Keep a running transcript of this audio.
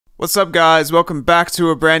What's up guys, welcome back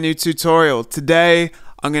to a brand new tutorial. Today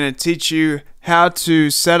I'm going to teach you how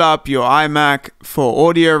to set up your iMac for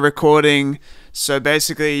audio recording. So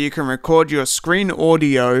basically you can record your screen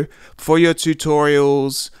audio for your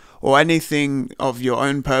tutorials or anything of your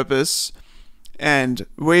own purpose. And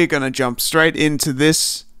we're going to jump straight into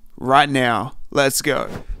this right now. Let's go.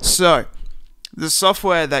 So the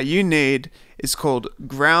software that you need is called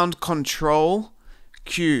Ground Control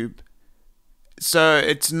Cube. So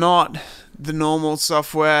it's not the normal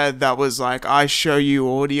software that was like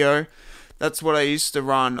iShowU Audio. That's what I used to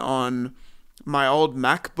run on my old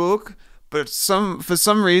MacBook, but for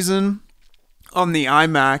some reason on the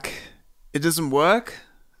iMac it doesn't work.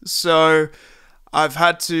 So I've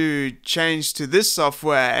had to change to this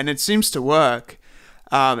software and it seems to work.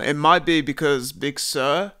 It might be because Big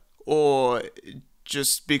Sur or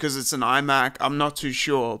just because it's an iMac, I'm not too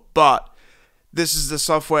sure, but this is the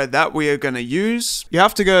software that we are going to use. You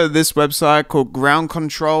have to go to this website called Ground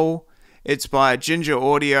Control. It's by Ginger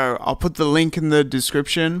Audio. I'll put the link in the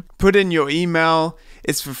description. Put in your email.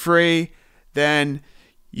 It's for free. Then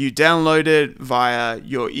you download it via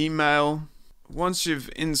your email. Once you've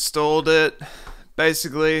installed it,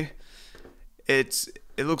 basically it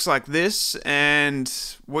looks like this, and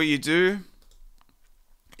what you do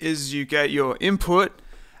is you get your input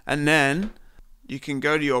and then you can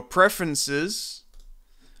go to your preferences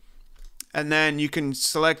and then you can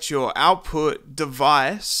select your output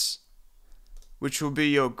device, which will be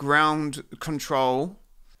your ground control.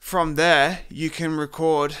 From there, you can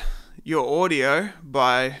record your audio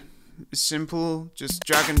by simple, just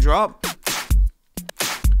drag and drop.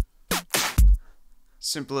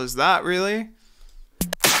 Simple as that, really.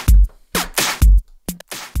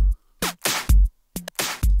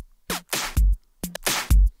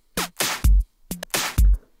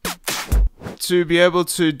 To be able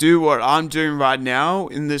to do what I'm doing right now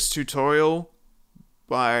in this tutorial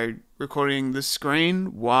by recording the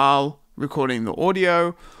screen while recording the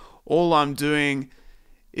audio, all I'm doing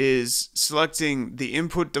is selecting the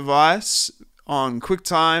input device on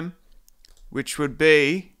QuickTime, which would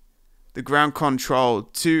be the Ground Control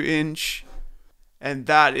 2-inch, and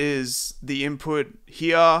that is the input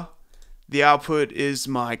here. The output is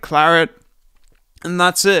my Claret, and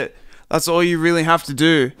that's it. That's all you really have to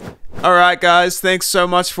do. Alright guys, thanks so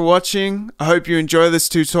much for watching. I hope you enjoy this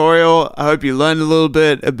tutorial. I hope you learned a little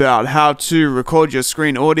bit about how to record your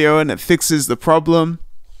screen audio and it fixes the problem.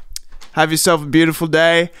 Have yourself a beautiful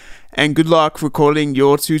day and good luck recording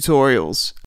your tutorials.